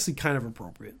 That's actually kind of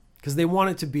appropriate, because they want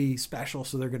it to be special,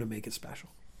 so they're going to make it special.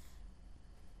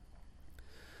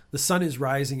 The sun is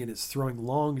rising and it's throwing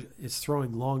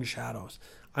long shadows.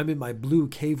 I'm in my blue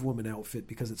cave woman outfit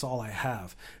because it's all I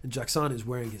have, and Jackson is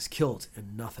wearing his kilt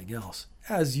and nothing else.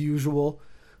 As usual,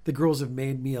 the girls have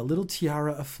made me a little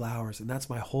tiara of flowers, and that's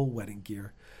my whole wedding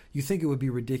gear. You think it would be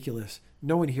ridiculous.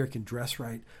 No one here can dress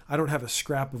right. I don't have a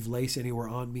scrap of lace anywhere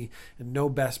on me, and no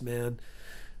best man.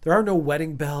 There are no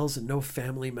wedding bells and no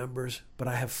family members, but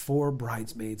I have 4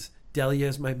 bridesmaids. Delia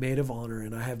is my maid of honor,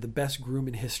 and I have the best groom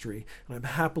in history, and I'm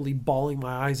happily bawling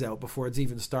my eyes out before it's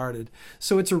even started.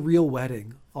 So it's a real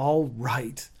wedding. All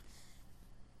right.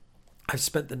 I've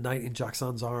spent the night in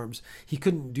Jackson's arms. He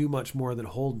couldn't do much more than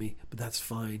hold me, but that's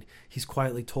fine. He's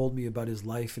quietly told me about his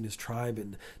life and his tribe,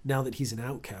 and now that he's an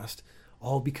outcast,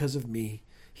 all because of me.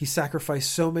 He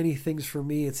sacrificed so many things for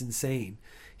me, it's insane.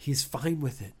 He's fine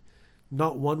with it.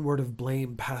 Not one word of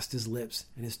blame passed his lips,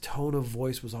 and his tone of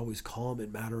voice was always calm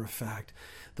and matter-of-fact,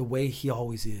 the way he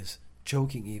always is,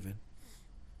 joking even.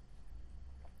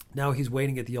 Now he's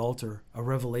waiting at the altar, a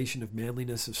revelation of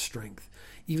manliness, of strength,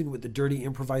 even with the dirty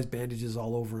improvised bandages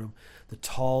all over him. The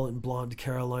tall and blonde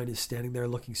Caroline is standing there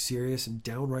looking serious and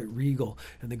downright regal,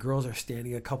 and the girls are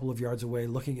standing a couple of yards away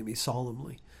looking at me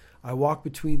solemnly. I walk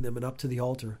between them and up to the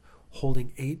altar,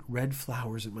 holding 8 red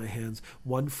flowers in my hands,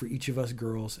 1 for each of us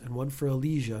girls, and 1 for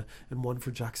Elijah, and 1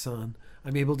 for Jackson.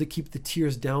 I'm able to keep the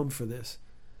tears down for this.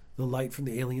 The light from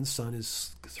the alien sun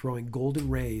is throwing golden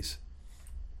rays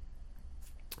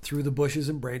through the bushes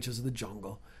and branches of the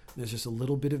jungle. There's just a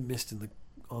little bit of mist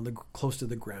close to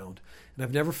the ground, and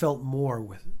I've never felt more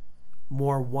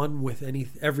one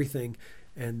with everything,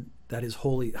 and that is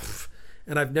holy.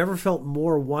 And I've never felt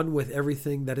more one with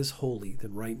everything that is holy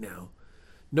than right now.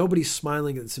 Nobody's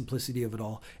smiling at the simplicity of it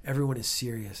all. Everyone is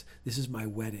serious. This is my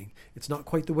wedding. It's not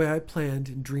quite the way I planned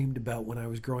and dreamed about when I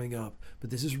was growing up,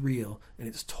 but this is real, and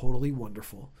it's totally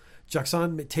wonderful.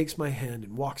 Jackson takes my hand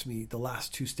and walks me the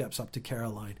last 2 steps up to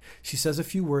Caroline. She says a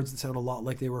few words that sound a lot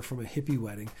like they were from a hippie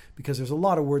wedding, because there's a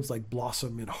lot of words like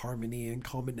blossom and harmony and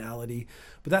commonality,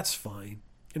 but that's fine,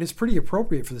 and it's pretty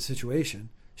appropriate for the situation.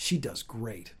 She does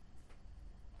great.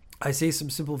 I say some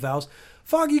simple vows.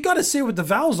 Fogg, you gotta say what the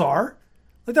vows are.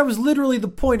 Like, that was literally the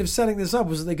point of setting this up,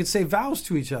 was that they could say vows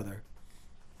to each other.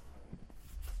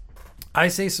 I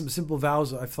say some simple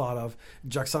vows I've thought of.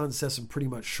 Jackson says some pretty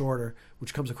much shorter,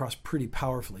 which comes across pretty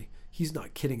powerfully. He's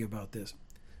not kidding about this.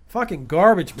 Fucking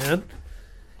garbage, man.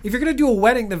 If you're going to do a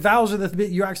wedding, the vows are the bit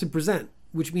you actually present,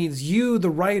 which means you, the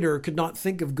writer, could not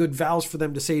think of good vows for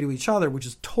them to say to each other, which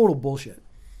is total bullshit.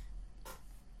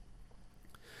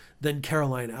 Then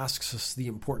Caroline asks us the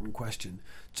important question.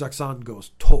 Jackson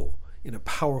goes, "To," in a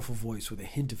powerful voice with a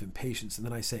hint of impatience, and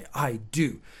then I say, "I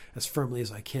do," as firmly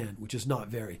as I can, which is not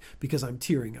very, because I'm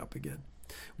tearing up again.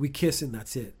 We kiss, and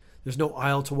that's it. There's no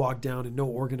aisle to walk down and no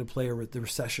organ to play or the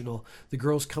recessional. The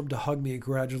girls come to hug me and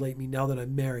congratulate me now that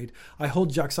I'm married. I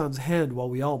hold Jackson's hand while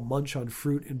we all munch on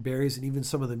fruit and berries and even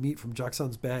some of the meat from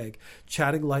Jackson's bag,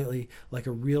 chatting lightly like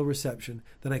a real reception.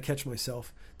 Then I catch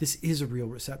myself. This is a real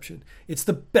reception. It's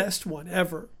the best one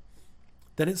ever.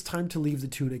 Then it's time to leave the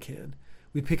tuna can.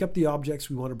 We pick up the objects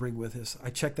we want to bring with us. I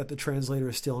check that the translator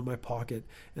is still in my pocket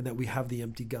and that we have the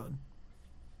empty gun.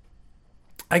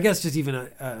 I guess just even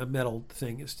a metal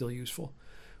thing is still useful.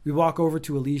 We walk over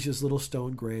to Alicia's little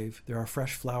stone grave. There are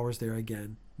fresh flowers there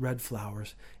again. Red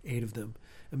flowers, 8 of them.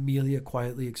 Amelia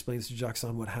quietly explains to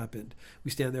Jackson what happened.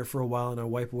 We stand there for a while and I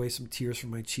wipe away some tears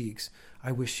from my cheeks.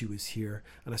 I wish she was here,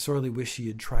 and I sorely wish she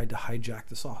had tried to hijack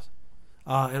the saucer.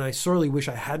 And I sorely wish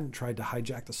I hadn't tried to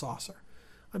hijack the saucer.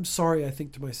 I'm sorry, I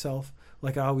think to myself,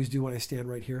 like I always do when I stand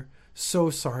right here. So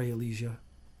sorry, Alicia.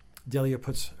 Delia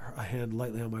puts a hand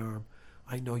lightly on my arm.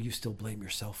 I know you still blame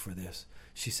yourself for this,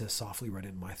 she says softly right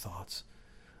in my thoughts.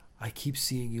 I keep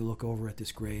seeing you look over at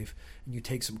this grave, and you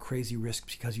take some crazy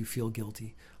risks because you feel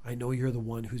guilty. I know you're the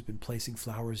one who's been placing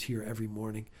flowers here every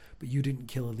morning, but you didn't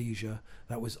kill Alicia.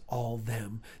 That was all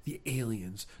them, the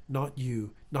aliens, not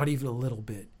you, not even a little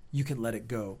bit. You can let it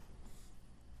go.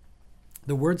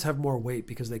 The words have more weight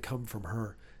because they come from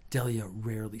her. Delia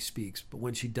rarely speaks, but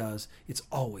when she does, it's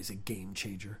always a game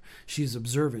changer. She is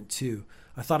observant, too.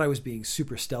 I thought I was being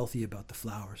super stealthy about the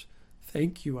flowers.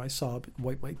 Thank you, I sob and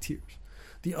wipe my tears.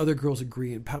 The other girls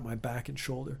agree and pat my back and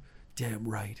shoulder. Damn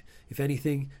right. If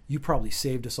anything, you probably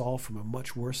saved us all from a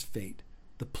much worse fate.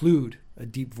 The Plood, a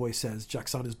deep voice says.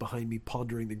 Jackson is behind me,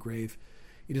 pondering the grave.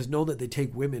 It is known that they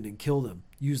take women and kill them,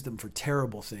 use them for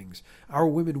terrible things. Our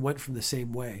women went from the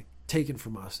same way, taken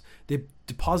from us. They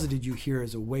deposited you here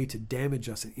as a way to damage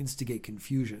us and instigate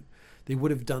confusion. They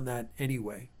would have done that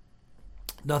anyway.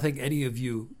 Nothing any of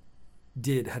you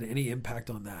did had any impact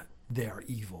on that. They are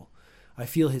evil. I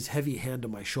feel his heavy hand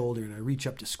on my shoulder and I reach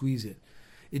up to squeeze it.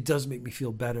 It does make me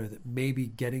feel better that maybe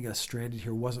getting us stranded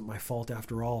here wasn't my fault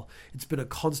after all. It's been a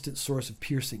constant source of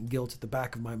piercing guilt at the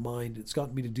back of my mind. It's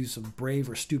gotten me to do some brave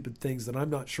or stupid things that I'm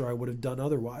not sure I would have done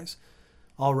otherwise.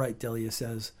 All right, Delia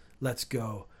says, let's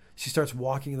go. She starts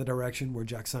walking in the direction where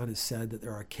Jackson has said that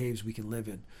there are caves we can live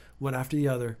in. One after the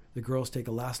other, the girls take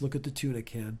a last look at the tuna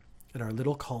can and our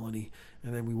little colony,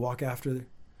 and then we walk after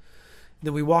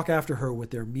her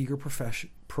with their meager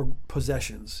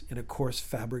possessions in a coarse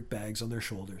fabric bags on their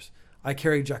shoulders. I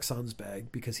carry Jackson's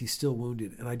bag because he's still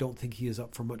wounded, and I don't think he is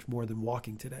up for much more than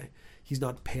walking today. He's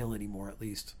not pale anymore, at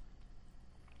least.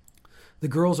 The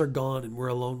girls are gone, and we're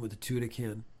alone with the tuna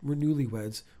can. We're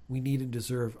newlyweds. We need and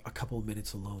deserve a couple of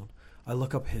minutes alone. I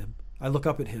look up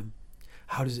at him.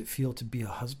 How does it feel to be a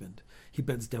husband? He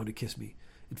bends down to kiss me.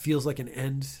 It feels like an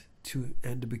end to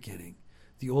a beginning.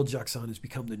 The old Jackson has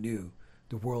become the new.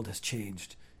 The world has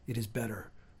changed. It is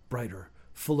better, brighter,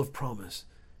 full of promise,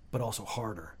 but also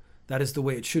harder. That is the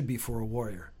way it should be for a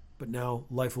warrior. But now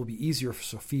life will be easier for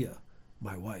Sophia,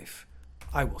 my wife.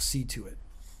 I will see to it.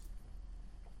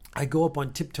 I go up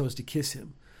on tiptoes to kiss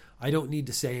him. I don't need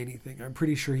to say anything. I'm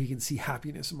pretty sure he can see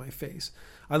happiness in my face.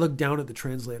 I look down at the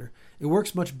translator. It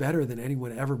works much better than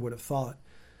anyone ever would have thought.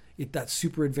 That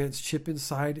super advanced chip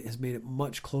inside has made it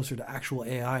much closer to actual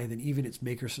AI than even its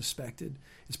maker suspected.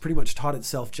 It's pretty much taught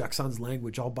itself Jackson's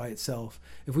language all by itself.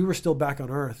 If we were still back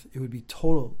on Earth, it would be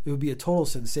a total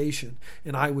sensation,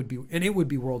 and it would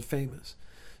be world famous.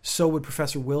 So would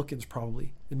Professor Wilkins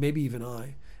probably, and maybe even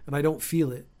I. And I don't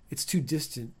feel it. It's too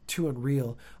distant, too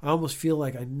unreal. I almost feel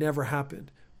like I never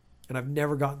happened, and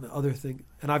I've got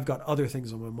other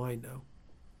things on my mind now.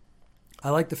 I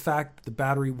like the fact that the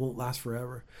battery won't last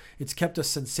forever. It's kept us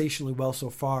sensationally well so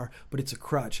far, but it's a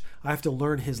crutch. I have to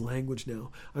learn his language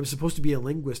now. I'm supposed to be a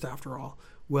linguist after all.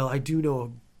 Well, I do know a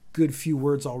good few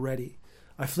words already.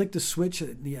 I flick the switch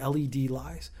and the LED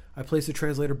lies. I place the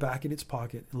translator back in its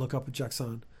pocket and look up at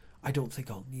Jackson. I don't think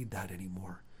I'll need that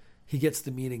anymore. He gets the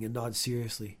meaning and nods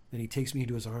seriously. Then he takes me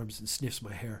into his arms and sniffs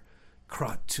my hair.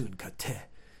 Kratun kate.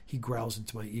 He growls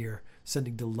into my ear,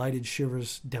 sending delighted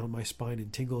shivers down my spine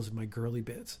and tingles in my girly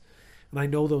bits. And I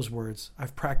know those words.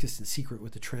 I've practiced in secret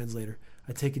with the translator.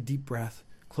 I take a deep breath,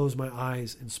 close my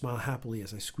eyes, and smile happily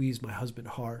as I squeeze my husband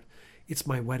hard. It's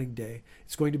my wedding day.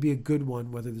 It's going to be a good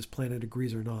one, whether this planet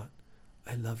agrees or not.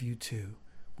 I love you too.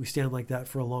 We stand like that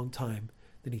for a long time.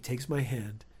 Then he takes my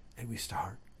hand, and we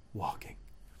start walking.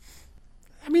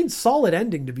 I mean, solid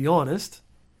ending, to be honest.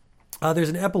 There's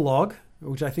an epilogue,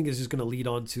 which I think is just going to lead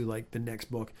on to like the next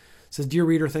book. It says, Dear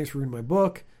reader, thanks for reading my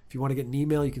book. If you want to get an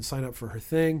email, you can sign up for her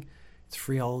thing. It's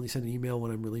free. I'll only send an email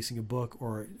when I'm releasing a book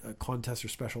or a contest or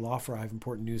special offer. I have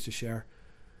important news to share.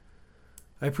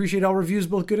 I appreciate all reviews,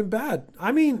 both good and bad.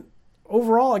 I mean,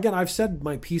 overall, again, I've said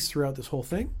my piece throughout this whole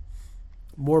thing.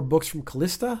 More books from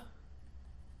Callista.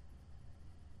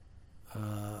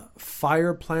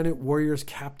 Fire Planet Warriors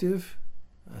Captive.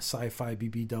 Sci-fi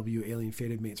BBW Alien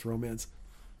Fated Mates Romance.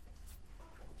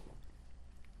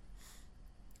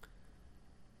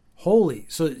 Holy.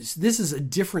 So this is a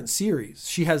different series.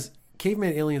 She has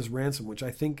Caveman Aliens Ransom, which I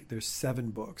think there's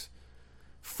 7 books.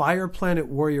 Fire Planet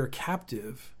Warrior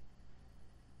Captive.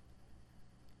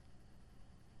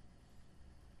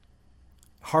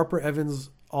 Harper Evans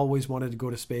always wanted to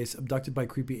go to space, abducted by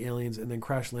creepy aliens, and then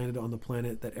crash landed on the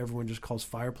planet that everyone just calls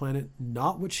Fire Planet.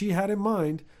 Not what she had in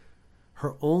mind.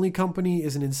 Her only company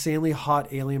is an insanely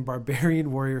hot alien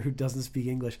barbarian warrior who doesn't speak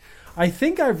English. I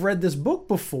think I've read this book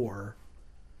before.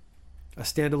 A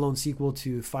standalone sequel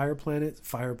to Fire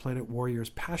Planet Warrior's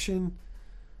Passion.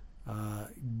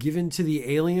 Given to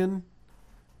the Alien.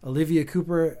 Olivia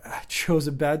Cooper chose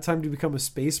a bad time to become a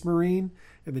space marine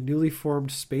in the newly formed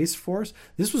Space Force.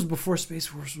 This was before Space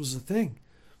Force was a thing.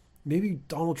 Maybe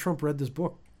Donald Trump read this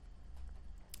book.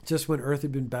 Just when Earth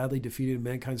had been badly defeated in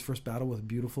mankind's first battle with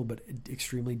beautiful but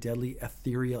extremely deadly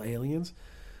ethereal aliens.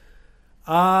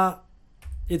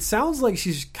 It sounds like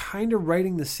she's kind of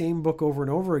writing the same book over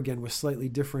and over again with slightly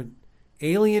different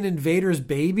Alien Invaders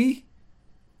Baby.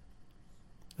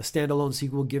 A standalone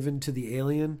sequel given to the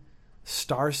Alien.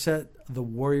 Starset, the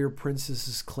Warrior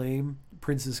Princess's Claim.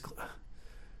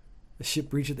 A ship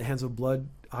breach at the hands of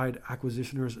blood-eyed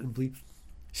acquisitioners and bleed.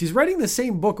 She's writing the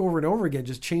same book over and over again,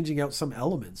 just changing out some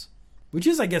elements. Which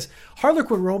is, I guess,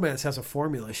 Harlequin Romance has a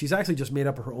formula. She's actually just made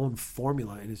up her own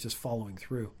formula and is just following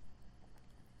through.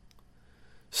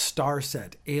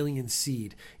 Starset, Alien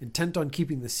Seed. Intent on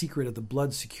keeping the secret of the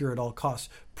blood secure at all costs,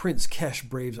 Prince Kesh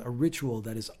braves a ritual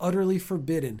that is utterly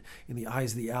forbidden in the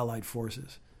eyes of the Allied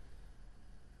forces.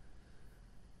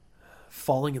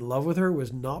 Falling in love with her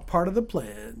was not part of the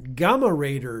plan. Gamma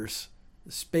Raiders,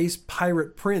 the Space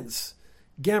Pirate Prince.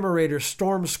 Gamma Raiders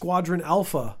Storm Squadron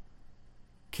Alpha.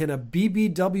 Can a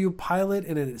BBW pilot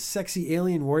and a sexy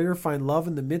alien warrior find love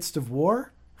in the midst of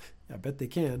war? I bet they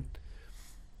can.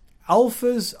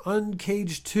 Alpha's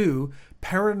Uncaged 2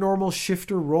 Paranormal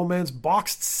Shifter Romance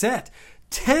Boxed Set.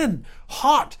 10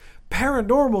 hot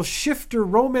paranormal shifter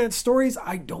romance stories.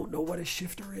 I don't know what a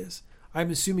shifter is.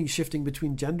 I'm assuming shifting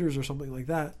between genders or something like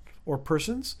that. Or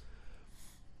persons.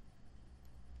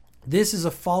 This is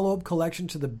a follow-up collection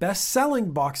to the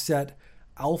best-selling box set,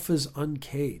 Alpha's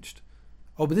Uncaged.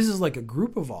 Oh, but this is like a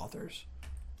group of authors.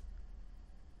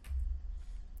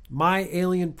 My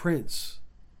Alien Prince.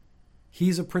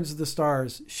 He's a prince of the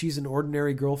stars. She's an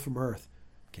ordinary girl from Earth.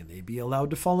 Can they be allowed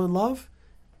to fall in love?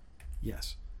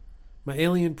 Yes. My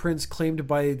Alien Prince claimed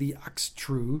by the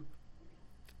Axtru.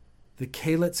 The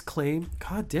Kalit's Claim.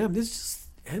 God damn, this is just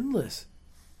endless.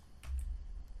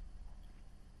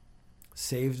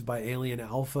 Saved by Alien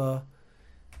Alpha.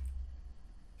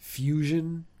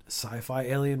 Fusion. Sci-fi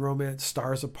alien romance.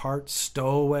 Stars Apart.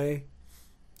 Stowaway.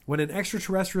 When an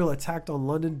extraterrestrial attacked on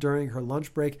London during her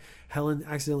lunch break, Helen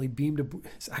accidentally beamed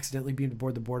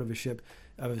aboard the board of a ship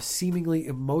of a seemingly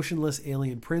emotionless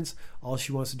alien prince. All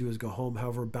she wants to do is go home,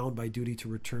 however, bound by duty to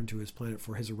return to his planet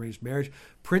for his arranged marriage.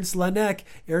 Prince Lanek,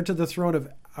 heir to the throne of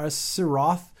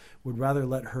Azeroth, would rather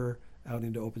let her out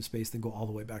into open space than go all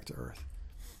the way back to Earth.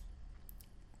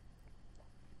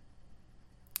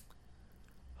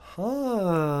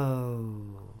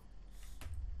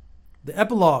 The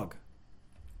epilogue.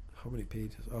 How many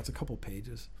pages? Oh, it's a couple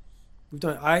pages. We've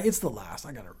done. It's the last.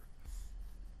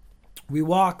 We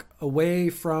walk away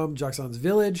from Jackson's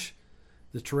village.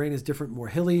 The terrain is different, more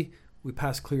hilly. We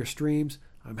pass clear streams.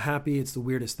 I'm happy. It's the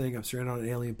weirdest thing. I'm stranded on an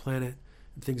alien planet,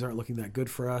 and things aren't looking that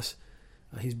good for us.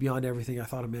 He's beyond everything I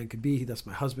thought a man could be. That's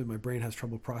my husband. My brain has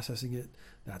trouble processing it.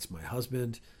 That's my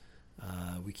husband.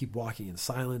 We keep walking in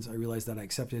silence. I realized that I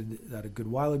accepted that a good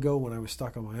while ago when I was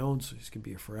stuck on my own, so he's going to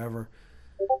be here forever.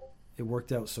 It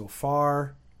worked out so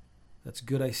far. That's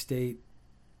good, I state.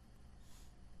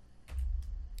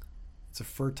 It's a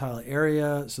fertile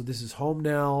area, so this is home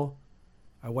now.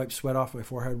 I wipe sweat off my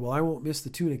forehead. Well, I won't miss the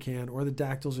tuna can or the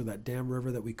dactyls or that damn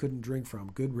river that we couldn't drink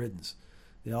from. Good riddance.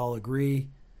 They all agree.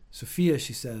 Sophia,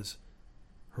 she says.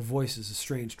 Her voice is a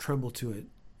strange tremble to it.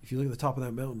 If you look at the top of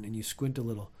that mountain and you squint a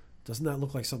little, doesn't that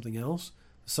look like something else?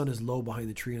 The sun is low behind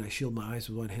the tree, and I shield my eyes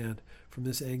with one hand. From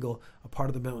this angle, a part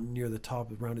of the mountain near the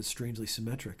top around is strangely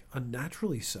symmetric,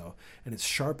 unnaturally so, and its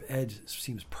sharp edge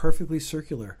seems perfectly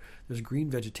circular. There's green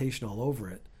vegetation all over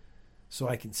it. So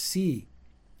I can't see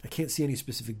any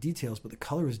specific details, but the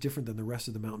color is different than the rest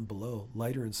of the mountain below,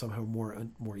 lighter and somehow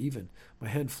more even. My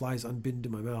hand flies unbidden to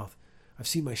my mouth. I've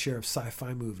seen my share of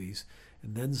sci-fi movies,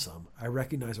 and then some. I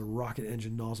recognize a rocket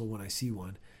engine nozzle when I see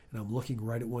one, and I'm looking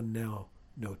right at one now.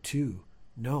 No, 2.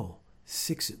 No,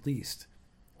 6 at least.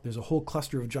 There's a whole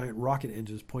cluster of giant rocket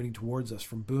engines pointing towards us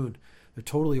from Boone. They're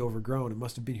totally overgrown and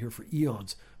must have been here for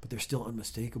eons, but they're still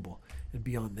unmistakable. And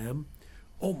beyond them,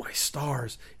 Oh my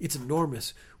stars, it's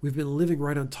enormous. We've been living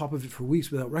right on top of it for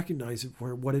weeks without recognizing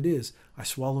what it is. I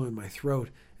swallow in my throat.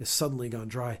 It's suddenly gone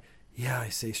dry. Yeah, I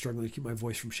say, struggling to keep my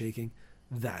voice from shaking.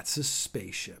 That's a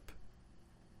spaceship.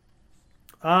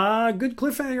 Good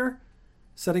cliffhanger.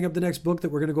 Setting up the next book that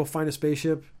we're going to go find a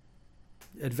spaceship.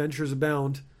 Adventures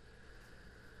abound.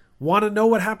 Want to know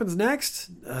what happens next?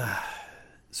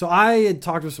 So I had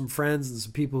talked with some friends and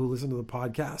some people who listen to the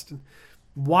podcast. And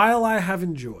while I have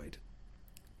enjoyed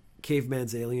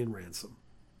Caveman's Alien Ransom,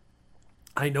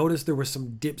 I noticed there were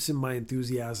some dips in my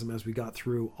enthusiasm as we got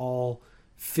through all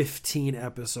 15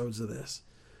 episodes of this.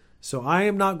 So I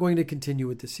am not going to continue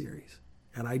with the series.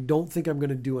 And I don't think I'm going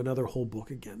to do another whole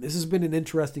book again. This has been an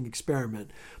interesting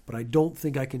experiment, but I don't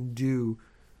think I can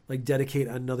dedicate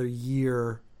another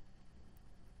year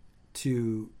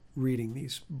to reading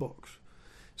these books.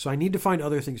 So I need to find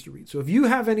other things to read. So if you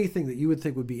have anything that you would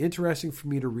think would be interesting for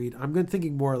me to read, I'm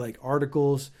thinking more like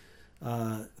articles,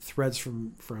 threads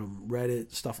from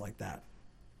Reddit, stuff like that.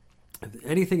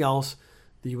 Anything else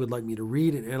that you would like me to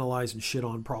read and analyze and shit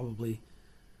on, probably,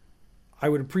 I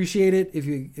would appreciate it if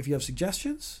you have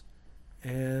suggestions.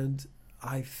 And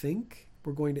I think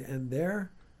we're going to end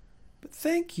there. But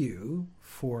thank you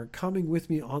for coming with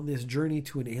me on this journey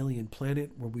to an alien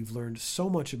planet where we've learned so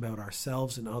much about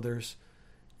ourselves and others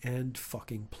and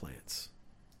fucking plants.